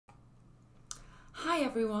Hi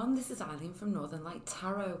everyone, this is Eileen from Northern Light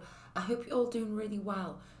Tarot. I hope you're all doing really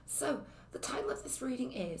well. So, the title of this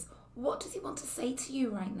reading is, what does he want to say to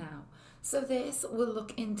you right now? So this will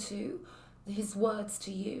look into his words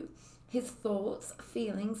to you, his thoughts,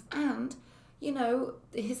 feelings, and,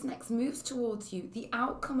 his next moves towards you, the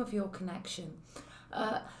outcome of your connection.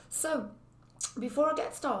 So, before I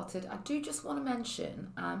get started, I do just want to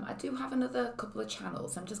mention, I do have another couple of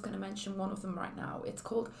channels. I'm just going to mention one of them right now. It's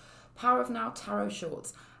called Power of Now Tarot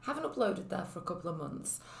Shorts. Haven't uploaded there for a couple of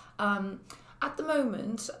months. At the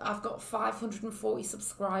moment, I've got 540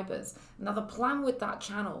 subscribers. Now, the plan with that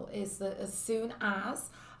channel is that as soon as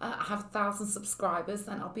I have 1,000 subscribers,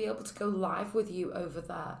 then I'll be able to go live with you over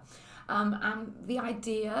there. And the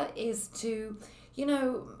idea is to,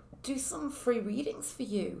 do some free readings for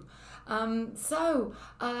you.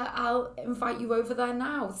 I'll invite you over there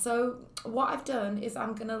now. So what I've done is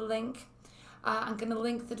I'm going to link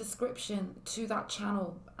the description to that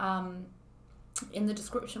channel in the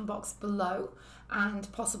description box below,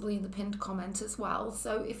 and possibly in the pinned comment as well.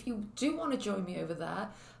 So if you do want to join me over there,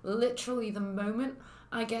 literally the moment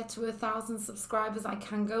I get to 1,000 subscribers, I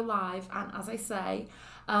can go live. And as I say,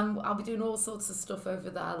 I'll be doing all sorts of stuff over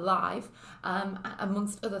there live,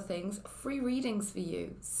 amongst other things, free readings for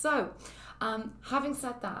you. So having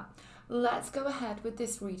said that, let's go ahead with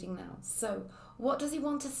this reading now. So what does he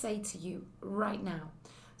want to say to you right now?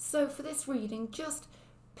 So for this reading, just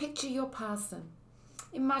picture your person,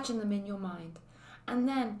 imagine them in your mind, and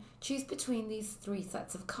then choose between these three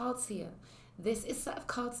sets of cards here. This is set of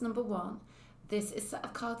cards number 1, this is set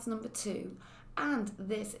of cards number 2, and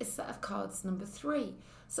this is set of cards number 3.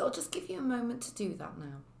 So I'll just give you a moment to do that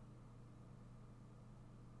now.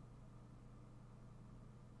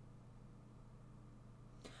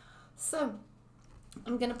 So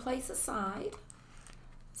I'm going to place aside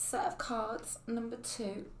set of cards number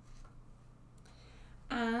 2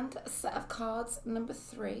 and a set of cards number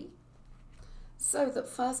 3, so that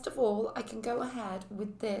first of all I can go ahead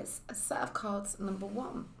with this set of cards number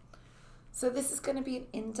 1. So this is going to be an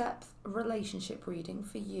in-depth relationship reading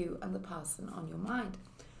for you and the person on your mind.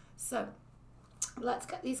 So let's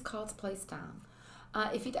get these cards placed down.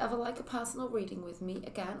 If you'd ever like a personal reading with me,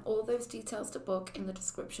 again, all those details to book in the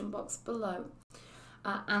description box below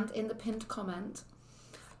and in the pinned comment.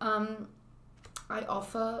 I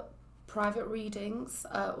offer private readings,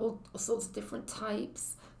 all sorts of different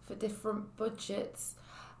types for different budgets.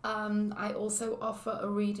 I also offer a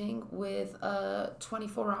reading with a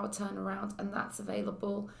 24-hour turnaround, and that's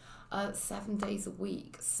available 7 days a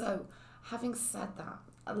week. So having said that,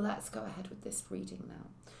 let's go ahead with this reading now.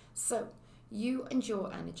 So you and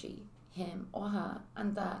your energy, him or her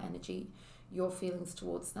and their energy, your feelings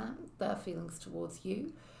towards them, their feelings towards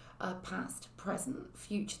you, past, present,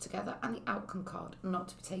 future together, and the outcome card, not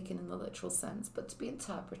to be taken in the literal sense, but to be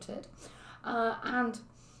interpreted. And,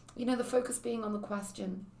 the focus being on the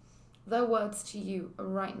question, their words to you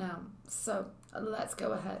right now. So let's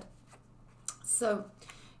go ahead. So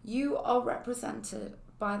you are represented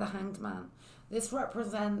by the Hanged Man. This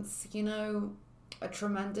represents, a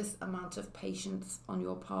tremendous amount of patience on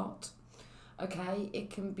your part. Okay,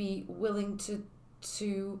 it can be willing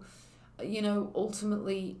to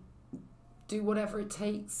ultimately do whatever it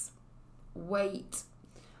takes, wait.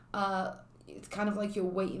 It's kind of like you're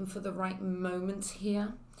waiting for the right moment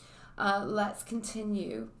here. Let's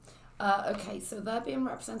continue. Okay, so they're being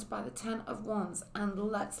represented by the 10 of Wands, and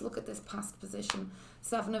let's look at this past position,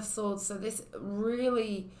 7 of Swords. So this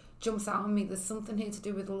really jumps out on me. There's something here to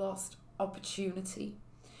do with lost opportunity.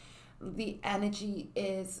 The energy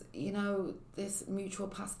is, this mutual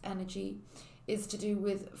past energy is to do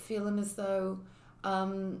with feeling as though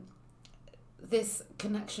this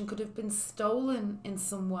connection could have been stolen in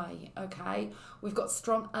some way. Okay, we've got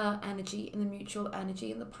strong energy in the mutual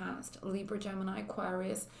energy in the past, Libra, Gemini,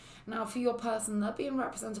 Aquarius. Now for your person, they're being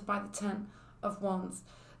represented by the 10 of Wands.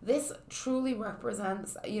 This truly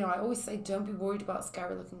represents, I always say don't be worried about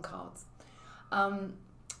scary looking cards,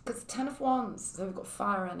 because 10 of Wands, so we've got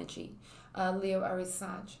fire energy, Leo, Aries,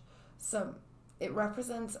 Sag. So it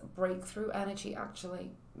represents breakthrough energy,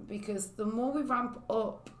 actually, because the more we ramp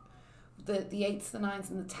up the 8s, the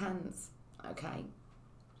 9s, and the 10s, okay,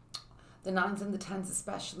 the 9s and the 10s,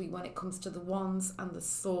 especially when it comes to the Wands and the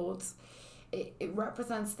Swords, it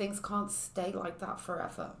represents things can't stay like that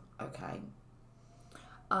forever, okay.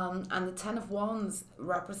 And the 10 of Wands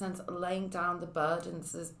represents laying down the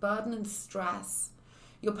burdens. There's burden and stress.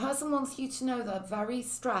 Your person wants you to know they're very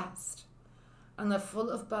stressed and they're full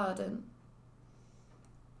of burden,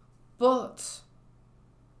 but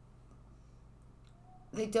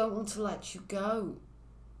they don't want to let you go,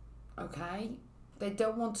 okay? They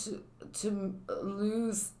don't want to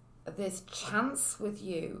lose this chance with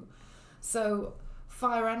you. So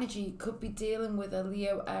fire energy could be dealing with a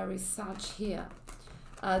Leo, Aries, Sag here.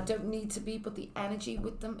 Don't need to be, but the energy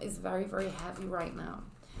with them is very, very heavy right now.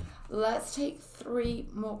 Let's take 3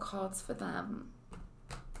 more cards for them.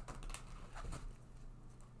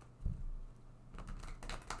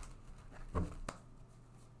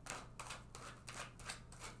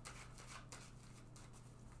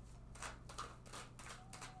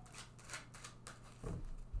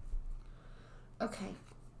 Okay.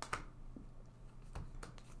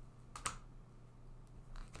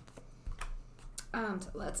 And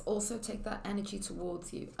let's also take that energy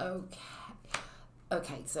towards you. Okay.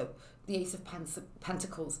 Okay, so the Ace of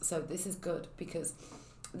Pentacles. So this is good because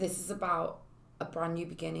this is about a brand new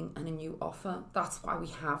beginning and a new offer. That's why we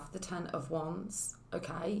have the 10 of Wands.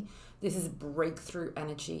 Okay. This is breakthrough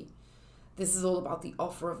energy. This is all about the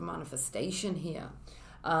offer of manifestation here.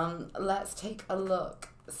 Let's take a look.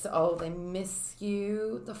 So, oh, they miss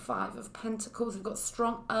you. The 5 of Pentacles. We've got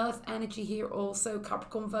strong earth energy here also.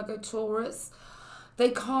 Capricorn, Virgo, Taurus.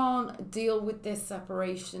 They can't deal with this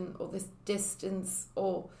separation or this distance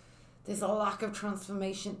or this lack of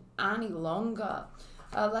transformation any longer.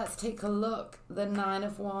 Let's take a look. The 9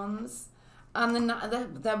 of Wands. And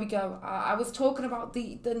there we go. I was talking about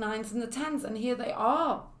the 9s and the 10s, and here they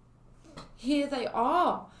are. Here they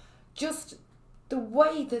are. Just the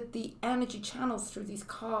way that the energy channels through these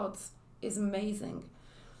cards is amazing.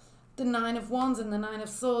 The 9 of Wands and the 9 of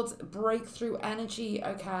Swords, breakthrough energy,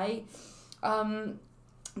 okay?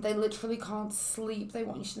 They literally can't sleep. They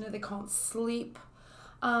want you to know they can't sleep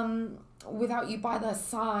without you by their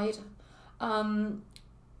side.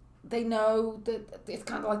 They know that it's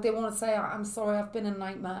kind of like they want to say, I'm sorry, I've been a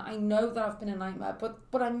nightmare. I know that I've been a nightmare,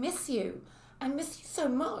 but I miss you. I miss you so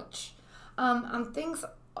much. And things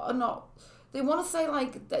are not... They want to say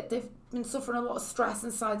like that they've been suffering a lot of stress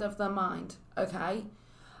inside of their mind, okay?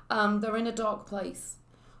 They're in a dark place.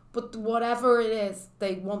 But whatever it is,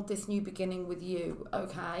 they want this new beginning with you,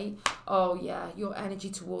 okay? Oh, yeah, your energy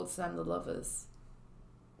towards them, the lovers.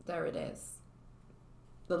 There it is.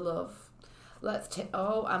 The love. Let's take...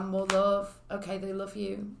 Oh, and more love. Okay, they love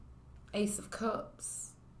you. Ace of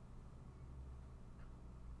Cups.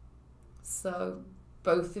 So,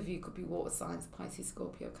 both of you could be water signs, Pisces,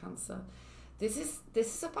 Scorpio, Cancer. This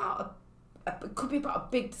is about it could be about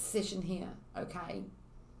a big decision here, okay?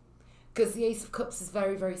 Because the Ace of Cups is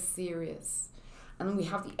very, very serious. And then we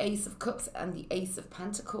have the Ace of Cups and the Ace of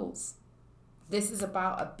Pentacles. This is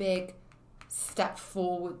about a big step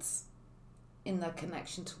forwards in their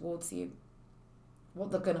connection towards you.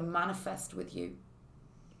 What they're going to manifest with you.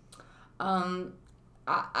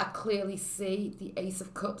 I clearly see the Ace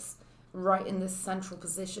of Cups right in this central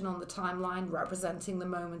position on the timeline, representing the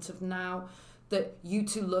moment of now, that you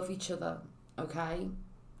two love each other, okay?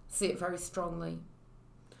 See it very strongly.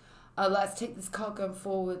 Let's take this card going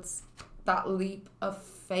forwards. That leap of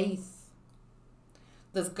faith.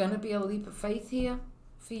 There's going to be a leap of faith here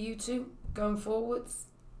for you two going forwards.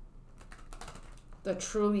 There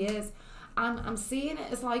truly is. And I'm seeing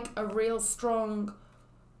it as like a real strong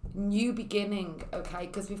new beginning, okay?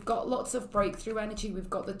 Because we've got lots of breakthrough energy. We've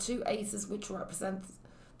got the 2 aces, which represent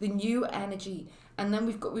the new energy. And then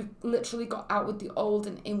we've literally got out with the old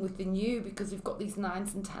and in with the new, because we've got these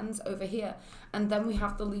 9s and 10s over here. And then we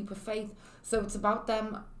have the leap of faith. So it's about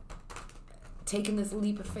them taking this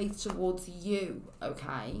leap of faith towards you,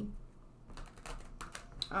 okay?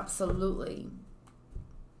 Absolutely.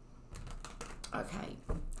 Okay,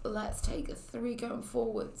 let's take a 3 going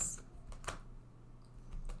forwards.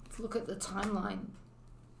 Let's look at the timeline.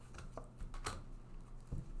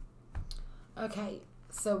 Okay,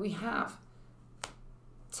 so we have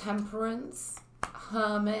Temperance,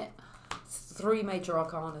 Hermit, 3 major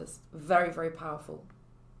arcanas. Very, very powerful.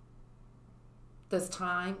 There's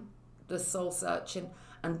time, there's soul searching,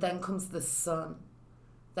 and then comes the sun.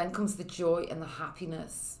 Then comes the joy and the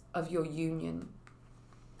happiness of your union.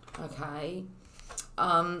 Okay.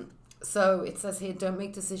 So it says here, don't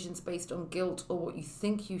make decisions based on guilt or what you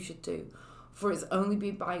think you should do, for it's only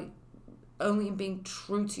in being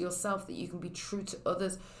true to yourself that you can be true to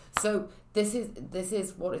others. So this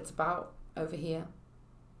is what it's about over here.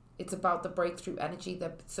 It's about the breakthrough energy,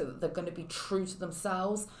 so that they're going to be true to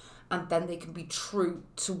themselves, and then they can be true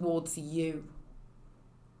towards you.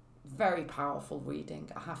 Very powerful reading,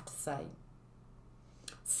 I have to say.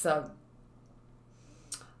 So,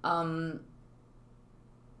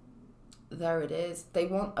 there it is. They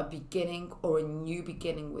want a beginning or a new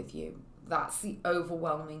beginning with you. That's the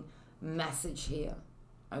overwhelming message here,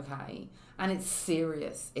 okay? And it's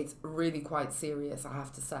serious. It's really quite serious, I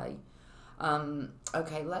have to say.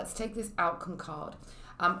 Okay, let's take this outcome card.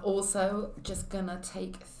 I'm also just gonna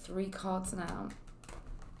take 3 cards now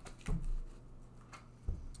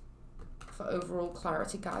for overall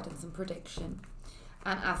clarity, guidance and prediction.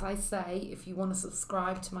 And as I say, if you want to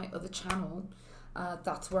subscribe to my other channel,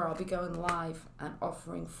 that's where I'll be going live and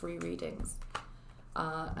offering free readings,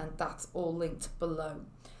 and that's all linked below.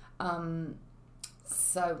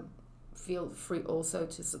 So feel free also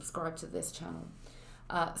to subscribe to this channel.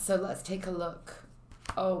 So let's take a look.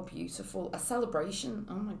 Oh, beautiful. A celebration.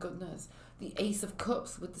 Oh my goodness. The Ace of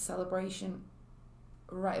Cups with the celebration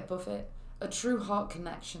right above it. A true heart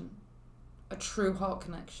connection. A true heart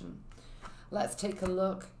connection. Let's take a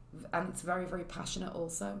look. And it's very, very passionate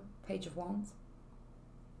also. Page of Wands.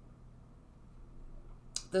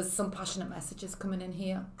 There's some passionate messages coming in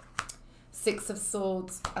here. 6 of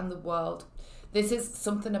Swords and the World. This is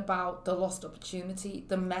something about the lost opportunity.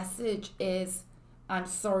 The message is, I'm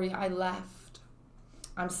sorry I left.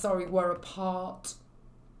 I'm sorry we're apart.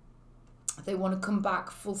 They want to come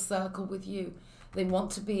back full circle with you. They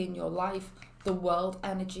want to be in your life. The World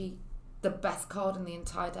energy, the best card in the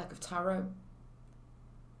entire deck of tarot.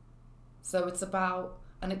 So it's about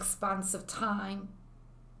an expanse of time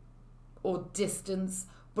or distance,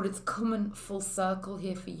 but it's coming full circle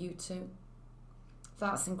here for you too.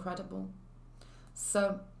 That's incredible.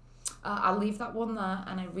 So I'll leave that one there,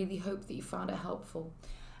 and I really hope that you found it helpful.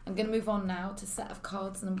 I'm going to move on now to set of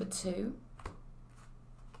cards number 2.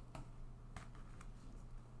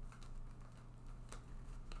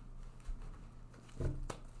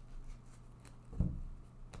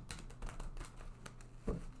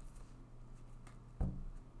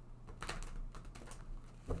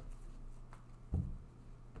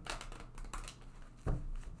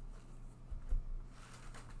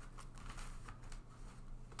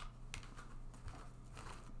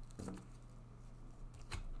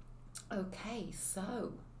 Okay,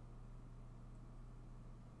 so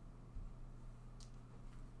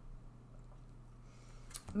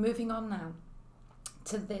moving on now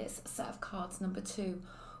to this set of cards number 2.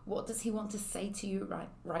 What does he want to say to you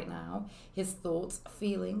right now? His thoughts,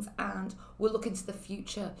 feelings, and we'll look into the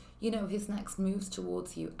future, you know, his next moves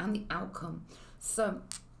towards you and the outcome. So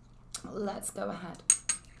let's go ahead.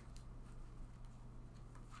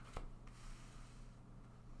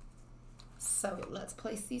 So let's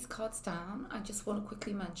place these cards down. I just want to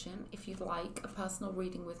quickly mention, if you'd like a personal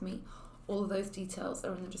reading with me, all of those details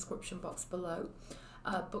are in the description box below.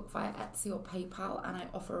 Book via Etsy or PayPal, and I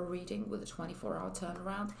offer a reading with a 24-hour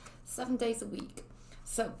turnaround, 7 days a week.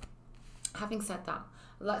 So having said that,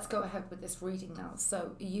 let's go ahead with this reading now.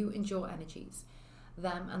 So you and your energies,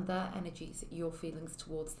 them and their energies, your feelings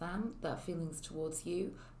towards them, their feelings towards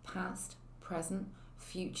you, past, present,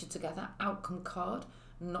 future together, outcome card.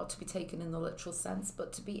 Not to be taken in the literal sense,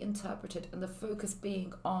 but to be interpreted, and the focus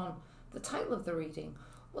being on the title of the reading.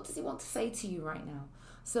 What does he want to say to you right now?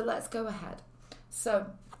 So let's go ahead.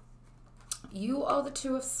 So you are the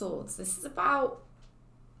 2 of Swords. This is about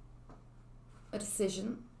a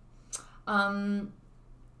decision.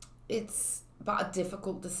 It's about a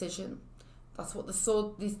difficult decision. That's what the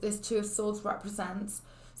sword, this 2 of Swords represents.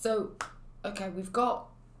 So, okay, we've got,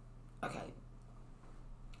 okay,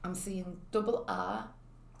 I'm seeing double air,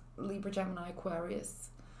 Libra, Gemini, Aquarius.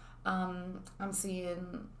 I'm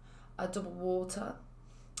seeing a double water,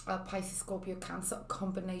 a Pisces, Scorpio, Cancer, a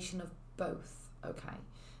combination of both. Okay,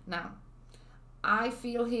 now I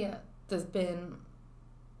feel here there's been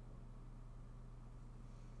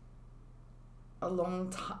a long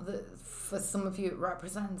time. For some of you it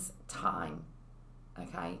represents time.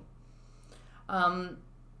 Okay,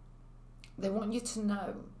 they want you to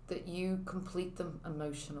know that you complete them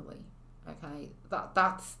emotionally. Okay,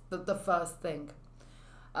 that's the first thing.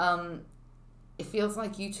 It feels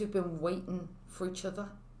like you two have been waiting for each other.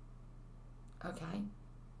 Okay.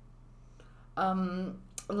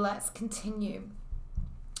 Let's continue.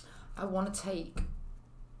 I want to take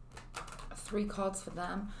 3 cards for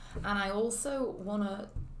them, and I also want to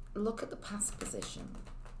look at the past position.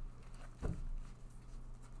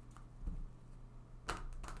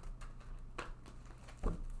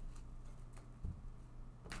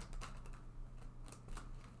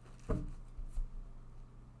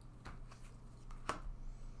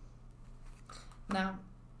 Now,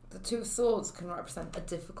 the 2 of Swords can represent a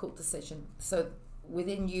difficult decision. So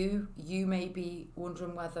within you, you may be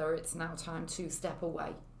wondering whether it's now time to step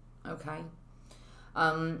away. Okay.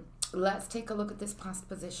 Let's take a look at this past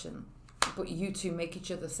position. But you two make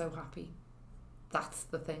each other so happy. That's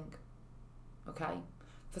the thing. Okay.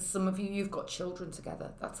 For some of you, you've got children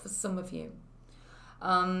together. That's for some of you.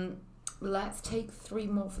 Let's take 3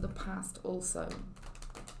 more for the past also.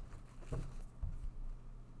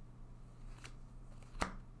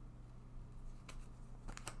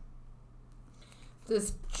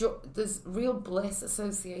 there's real bliss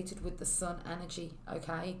associated with the sun energy,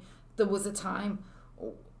 okay? There was a time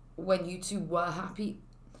when you two were happy,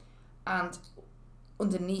 and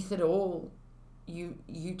underneath it all, you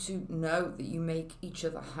two know that you make each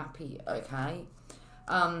other happy, okay?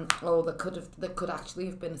 Or there could actually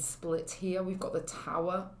have been a split here. We've got the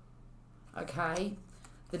Tower, okay?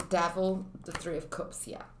 The Devil, the Three of Cups,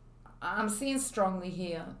 yeah. I'm seeing strongly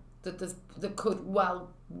here that there could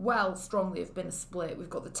well strongly have been a split. We've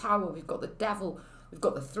got the Tower, we've got the Devil, we've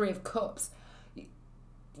got the Three of Cups.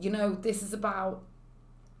 You know, this is about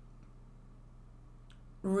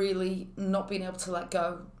really not being able to let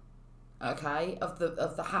go, okay, of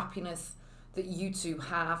the happiness that you two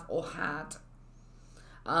have or had.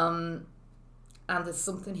 And there's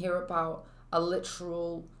something here about a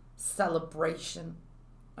literal celebration,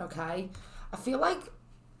 okay? I feel like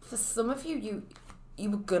for some of you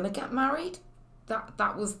were gonna get married.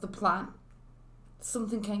 That was the plan.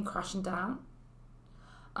 Something came crashing down.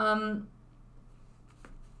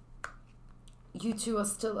 You two are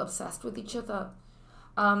still obsessed with each other.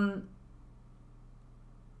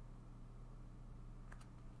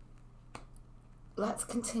 Let's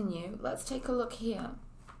continue. Let's take a look here.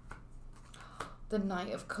 The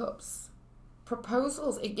Knight of Cups.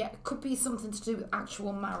 Proposals. It could be something to do with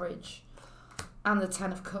actual marriage. And the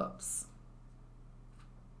Ten of Cups.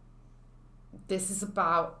 This is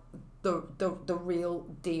about the real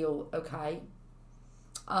deal, okay?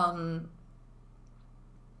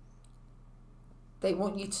 They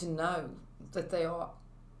want you to know that they are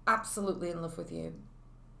absolutely in love with you.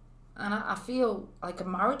 And I feel like a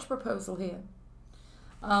marriage proposal here.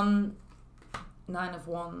 Nine of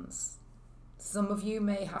Wands. Some of you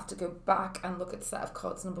may have to go back and look at set of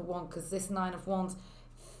cards number 1, because this Nine of Wands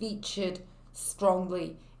featured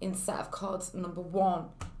strongly in set of cards number 1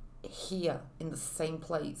 here in the same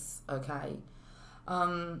place, okay?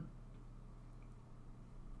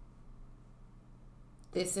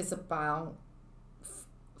 This is about,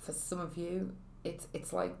 for some of you,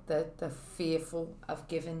 it's like they're fearful of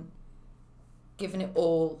giving it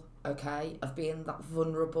all, okay, of being that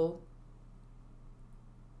vulnerable.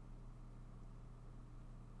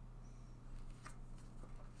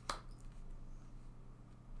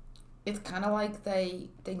 It's kind of like they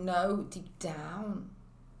know deep down,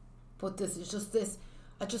 but there's just this,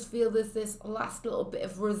 I just feel there's this last little bit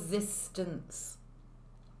of resistance,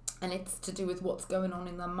 and it's to do with what's going on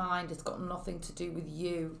in their mind. It's got nothing to do with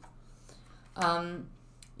you.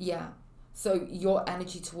 Yeah, so your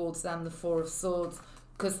energy towards them, the Four of Swords,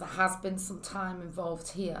 because there has been some time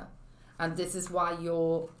involved here, and this is why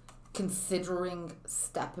you're considering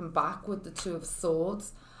stepping back with the Two of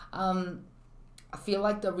Swords. I feel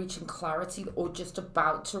like they're reaching clarity, or just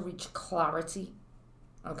about to reach clarity,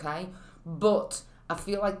 okay? But I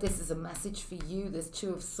feel like this is a message for you, this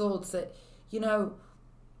Two of Swords, that, you know,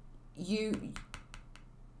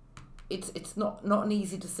 it's not an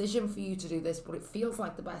easy decision for you to do this, but it feels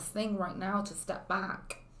like the best thing right now to step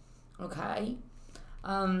back, okay?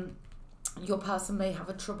 Your person may have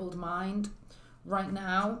a troubled mind right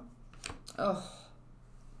now. Oh,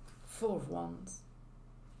 Four of Wands.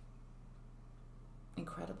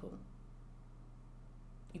 Incredible.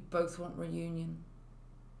 You both want reunion,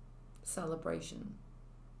 celebration.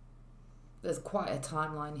 There's quite a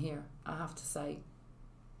timeline here, I have to say.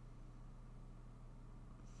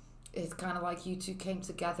 It's kind of like you two came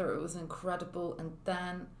together, it was incredible, and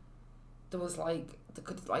then there was like, there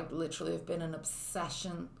could like literally have been an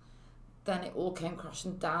obsession, then it all came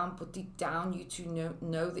crashing down, but deep down you two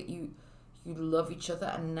know that you love each other,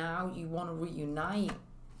 and now you want to reunite.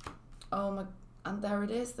 Oh my, and there it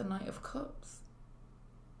is, the Knight of Cups.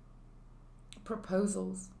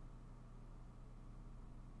 Proposals.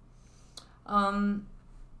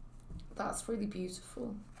 That's really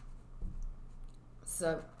beautiful.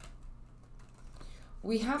 So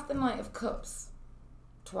we have the Knight of Cups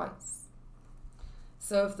twice.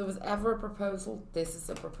 So if there was ever a proposal, this is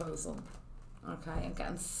a proposal. Okay, I'm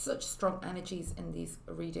getting such strong energies in these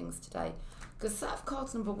readings today, because set of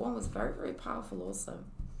cards number 1 was very, very powerful also.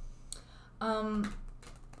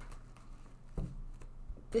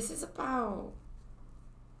 This is about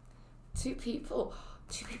two people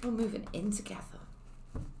moving in together.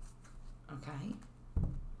 Okay,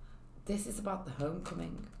 this is about the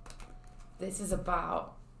homecoming. This is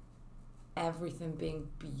about everything being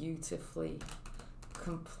beautifully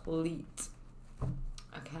complete.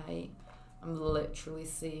 Okay, I'm literally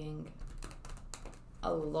seeing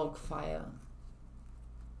a log fire.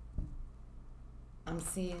 I'm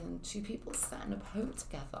seeing two people setting up home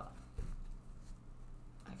together.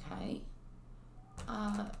 Okay,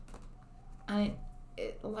 and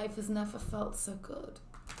it life has never felt so good.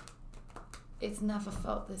 It's never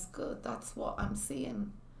felt this good. That's what I'm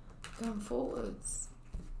seeing going forwards.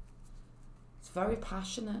 It's very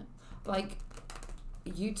passionate. Like,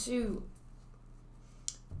 you two,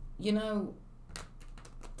 you know,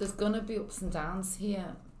 there's gonna be ups and downs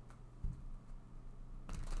here.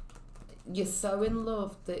 You're so in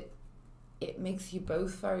love that it makes you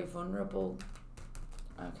both very vulnerable.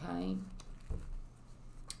 Okay.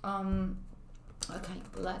 Okay,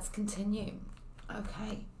 let's continue.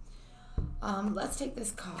 Okay. Let's take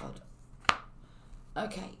this card.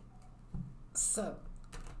 Okay. So,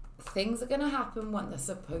 things are going to happen when they're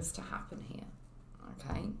supposed to happen here.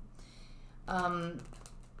 Okay.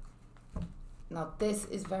 Now, this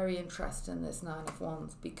is very interesting, this Nine of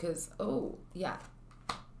Wands, because, oh, yeah.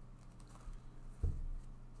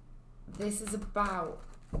 This is about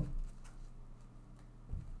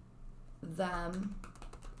them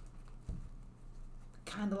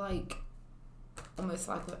kind of like, almost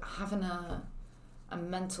like having a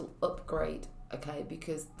mental upgrade, okay?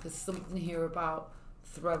 Because there's something here about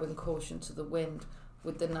throwing caution to the wind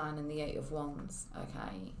with the 9 and the 8 of Wands,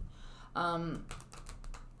 okay?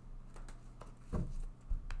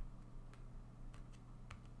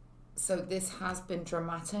 So this has been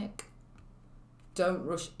dramatic. Don't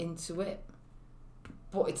rush into it,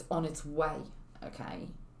 but it's on its way, okay?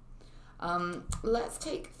 Let's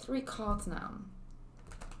take 3 cards now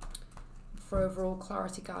for overall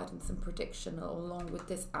clarity, guidance and prediction, along with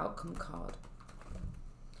this outcome card.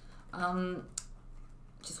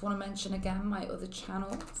 Just want to mention again my other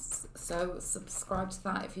channels, so subscribe to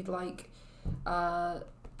that if you'd like,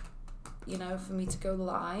 you know, for me to go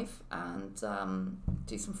live and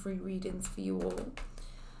do some free readings for you all.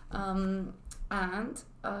 And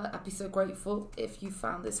I'd be so grateful if you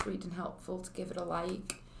found this reading helpful to give it a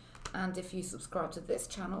like, and if you subscribe to this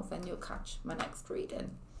channel, then you'll catch my next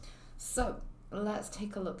reading. So let's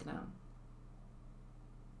take a look now.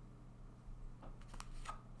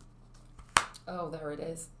 Oh, there it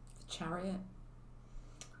is, the Chariot.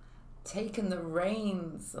 Taking the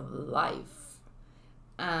reins of life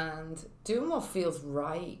and doing what feels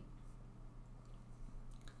right.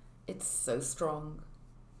 It's so strong.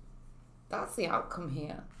 That's the outcome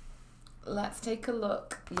here. Let's take a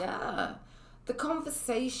look. Yeah. The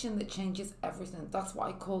conversation that changes everything. That's what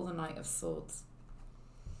I call the Knight of Swords.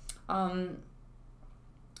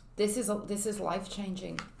 This is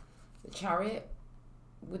life-changing. The Chariot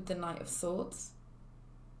with the Knight of Swords.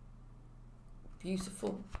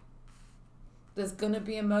 Beautiful. There's going to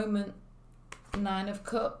be a moment. 9 of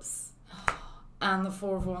Cups. And the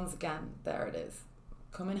 4 of Wands again. There it is.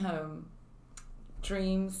 Coming home.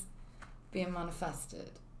 Dreams being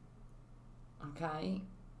manifested. Okay.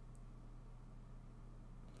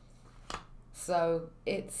 So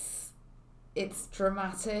it's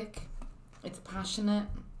dramatic. It's passionate.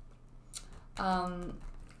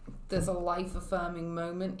 There's a life-affirming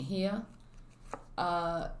moment here.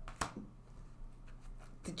 The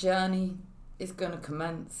journey is going to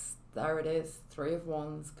commence. There it is. 3 of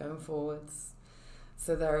Wands going forwards.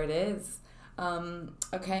 So there it is.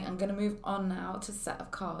 Okay, I'm going to move on now to set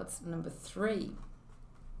of cards number 3.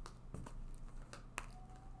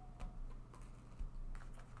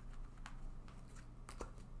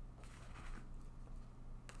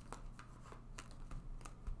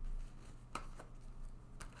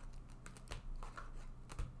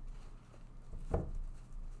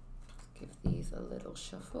 Give these a little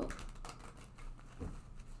shuffle.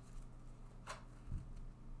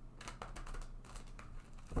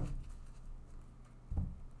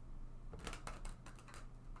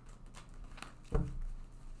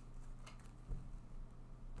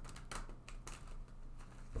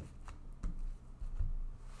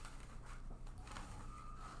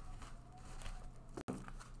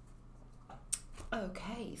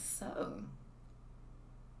 Okay, so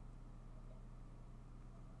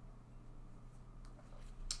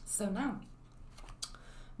now,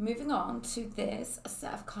 moving on to this, a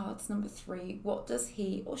set of cards number 3. What does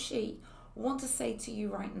he or she want to say to you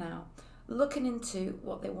right now? Looking into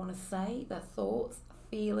what they want to say, their thoughts,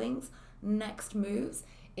 feelings, next moves.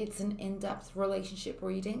 It's an in-depth relationship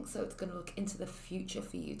reading, so it's going to look into the future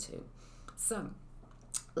for you two. So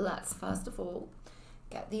let's first of all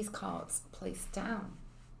get these cards placed down.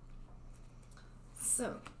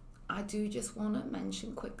 So I do just want to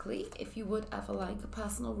mention quickly, if you would ever like a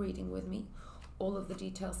personal reading with me, all of the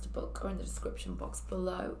details to book are in the description box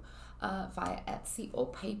below, via Etsy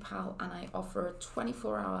or PayPal, and I offer a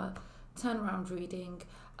 24-hour turnaround reading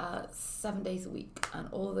 7 days a week, and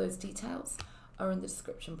all of those details are in the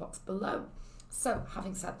description box below. So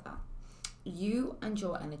having said that, you and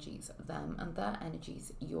your energies, them and their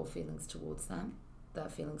energies, your feelings towards them, their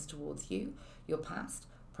feelings towards you, your past,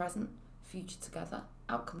 present, future together,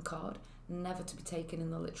 outcome card, never to be taken in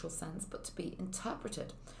the literal sense, but to be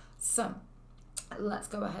interpreted. So let's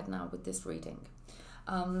go ahead now with this reading.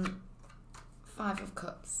 Five of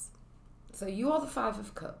Cups. So you are the Five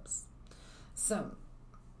of Cups. So,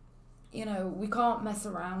 you know, we can't mess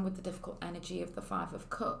around with the difficult energy of the Five of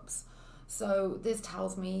Cups. So this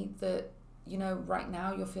tells me that, you know, right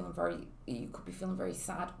now you could be feeling very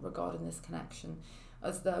sad regarding this connection,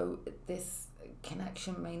 as though this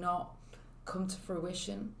connection may not come to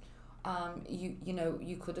fruition. You know,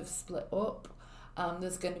 you could have split up.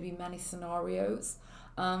 There's going to be many scenarios,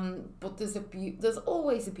 but there's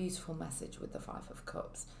always a beautiful message with the Five of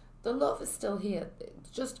Cups. The love is still here.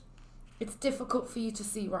 It's difficult for you to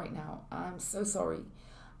see right now. I'm so sorry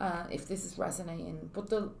if this is resonating, but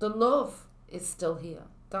the love is still here.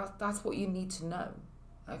 That's what you need to know,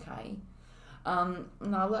 okay?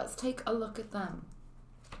 Now let's take a look at them.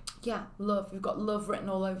 Yeah, love. We've got love written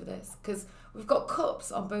all over this because we've got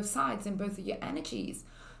cups on both sides in both of your energies.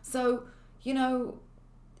 So, you know,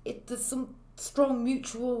 there's some strong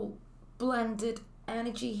mutual blended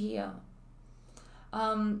energy here.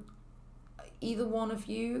 Either one of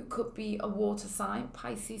you could be a water sign,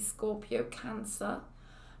 Pisces, Scorpio, Cancer.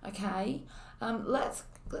 Okay, let's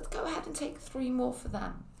go ahead and take 3 more for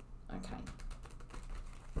them. Okay.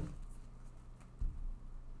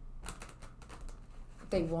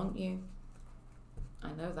 They want you. I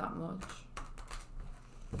know that much.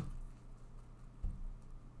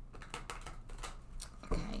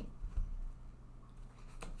 Okay.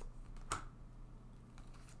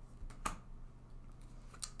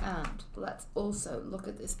 And let's also look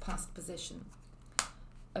at this past position.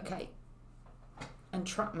 Okay.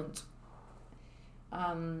 Entrapment.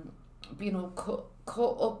 Being all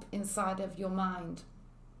caught up inside of your mind.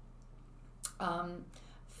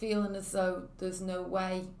 Feeling as though there's no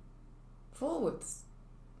way forwards.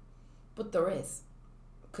 But there is.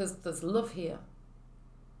 Because there's love here.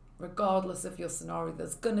 Regardless of your scenario,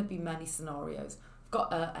 there's going to be many scenarios. I've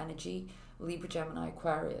got Earth energy, Libra, Gemini,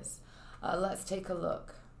 Aquarius. Let's take a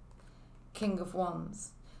look. King of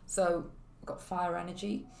Wands. So, we've got fire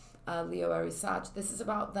energy, Leo, Aries, Sag. This is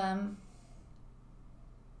about them,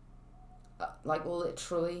 like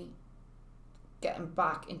literally getting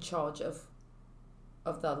back in charge of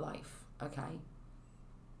their life, okay?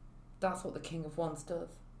 That's what the King of Wands does.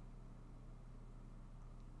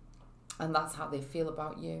 And that's how they feel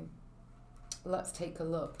about you. Let's take a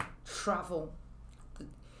look. Travel.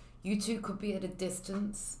 You two could be at a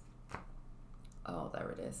distance. Oh, there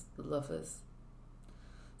it is. The Lovers.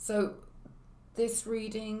 So this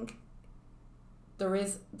reading,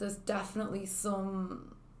 there's definitely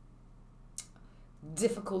some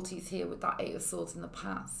difficulties here with that Eight of Swords in the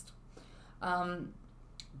past.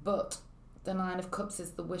 But the Nine of Cups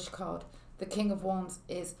is the wish card. The King of Wands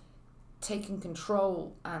is taking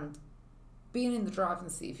control and being in the driving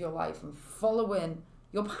seat of your life and following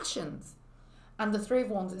your passions. And the Three of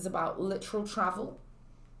Wands is about literal travel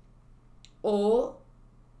or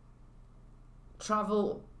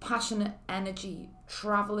travel, passionate energy,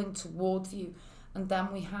 traveling towards you. And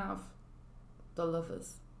then we have the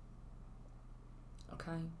Lovers.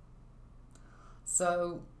 Okay?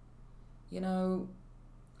 So, you know,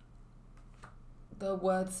 the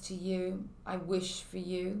words to you, I wish for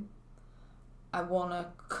you, I want to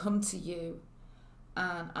come to you,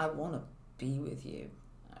 and I want to be with you,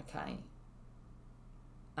 okay?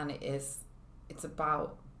 And it's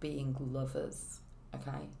about being lovers,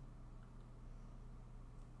 okay?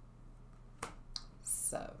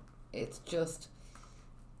 So, it's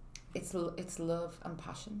love and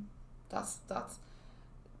passion. That's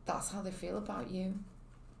how they feel about you.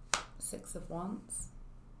 Six of Wands,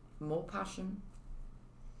 more passion.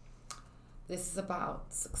 This is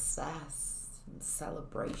about success and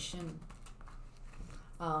celebration.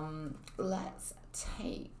 Let's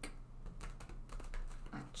take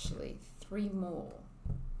actually 3 more.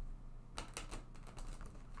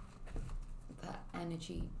 Their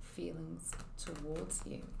energy, feelings towards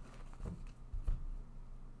you.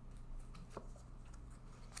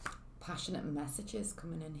 Passionate messages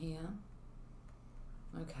coming in here.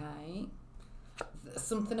 Okay.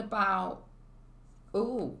 Something about,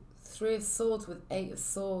 ooh, 3 of Swords with 8 of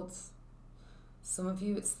Swords. Some of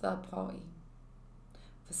you, it's third party.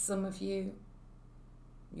 For some of you,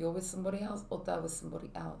 you're with somebody else or they're with somebody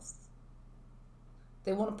else.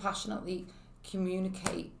 They want to passionately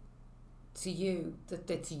communicate to you that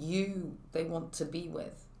it's you they want to be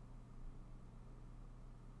with.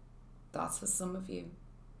 That's for some of you.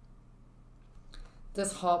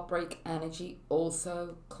 There's heartbreak energy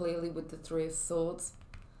also clearly with the Three of Swords.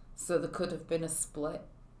 So there could have been a split.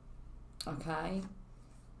 Okay.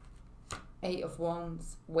 Eight of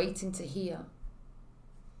Wands. Waiting to hear.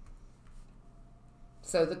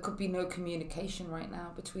 So there could be no communication right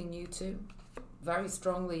now between you two. Very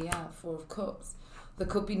strongly, yeah. Four of Cups. There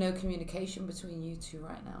could be no communication between you two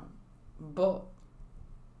right now. But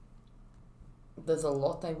there's a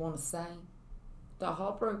lot they want to say. They're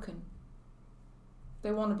heartbroken.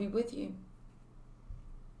 They want to be with you.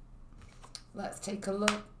 Let's take a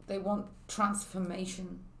look. They want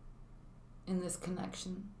transformation in this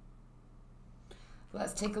connection.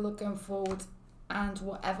 Let's take a look going forward, and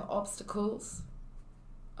whatever obstacles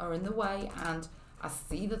are in the way, and I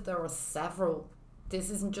see that there are several. This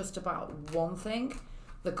isn't just about one thing.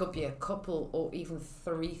 There could be a couple or even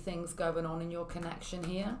three things going on in your connection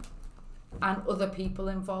here, and other people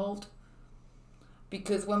involved.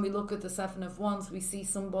 Because when we look at the Seven of Wands, we see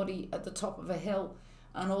somebody at the top of a hill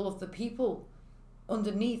and all of the people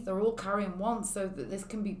underneath are all carrying wands, so that this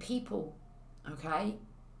can be people, okay?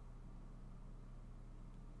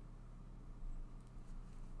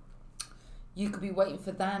 You could be waiting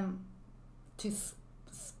for them to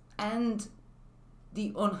end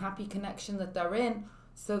the unhappy connection that they're in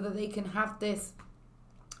so that they can have this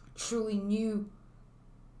truly new,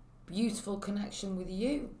 beautiful connection with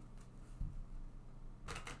you.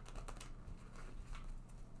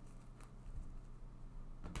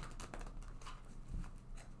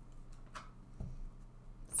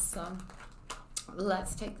 So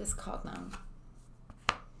let's take this card now.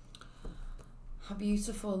 How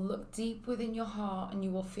beautiful. Look deep within your heart and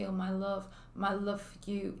you will feel my love. My love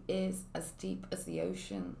for you is as deep as the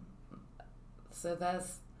ocean. So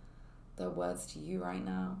there's the words to you right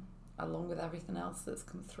now, along with everything else that's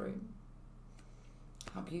come through.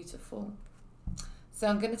 How beautiful. So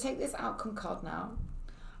I'm going to take this outcome card now.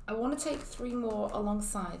 I want to take three more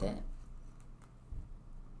alongside it.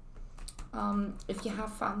 If you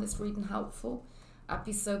have found this reading helpful, I'd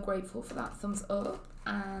be so grateful for that thumbs up,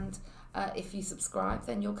 and if you subscribe,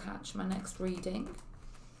 then you'll catch my next reading.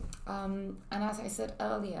 And as I said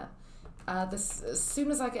earlier, as soon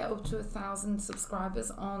as I get up to 1,000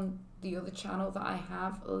 subscribers on the other channel that I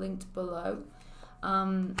have linked below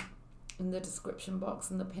in the description box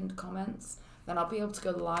and the pinned comments, then I'll be able to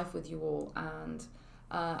go live with you all. And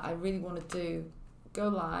I really want to go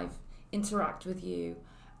live, interact with you,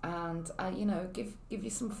 and you know, give you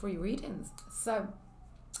some free readings. So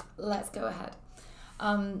let's go ahead.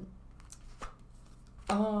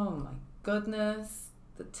 Oh my goodness,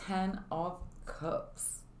 the 10 of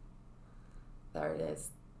Cups. There it is.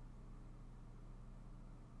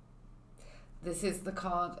 This is the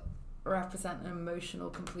card representing emotional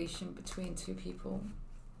completion between two people.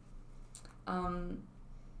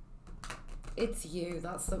 It's you.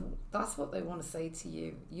 That's what they want to say to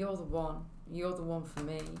you. You're the one. You're the one for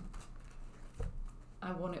me.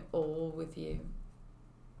 I want it all with you.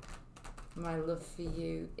 My love for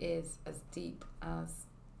you is as deep as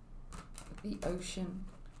the ocean,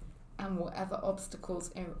 and whatever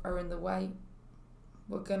obstacles are in the way,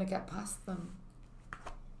 we're going to get past them.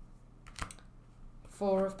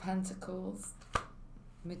 Four of Pentacles,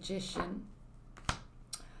 Magician,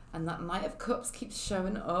 and that Knight of Cups keeps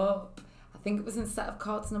showing up. I think it was in set of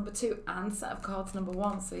cards number 2 and set of cards number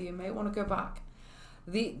 1, so you may want to go back.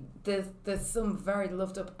 There's some very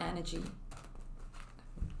loved up energy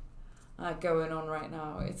going on right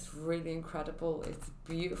now. It's really incredible. It's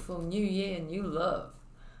beautiful. New year, new love.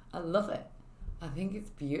 I love it. I think it's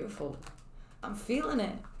beautiful. I'm feeling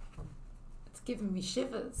it. It's giving me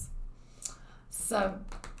shivers. So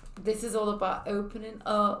this is all about opening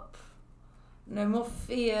up. No more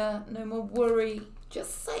fear, no more worry.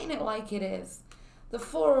 Just saying it like it is. The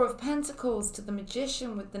Four of Pentacles to the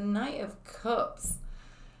Magician with the Knight of Cups.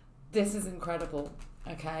 This is incredible.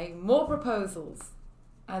 Okay, more proposals.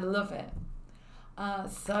 I love it.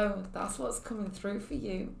 So that's what's coming through for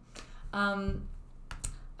you. I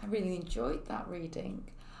really enjoyed that reading.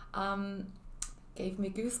 Gave me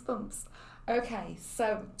goosebumps. Okay,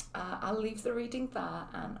 so I'll leave the reading there,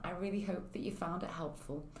 and I really hope that you found it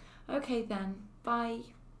helpful. Okay then, bye.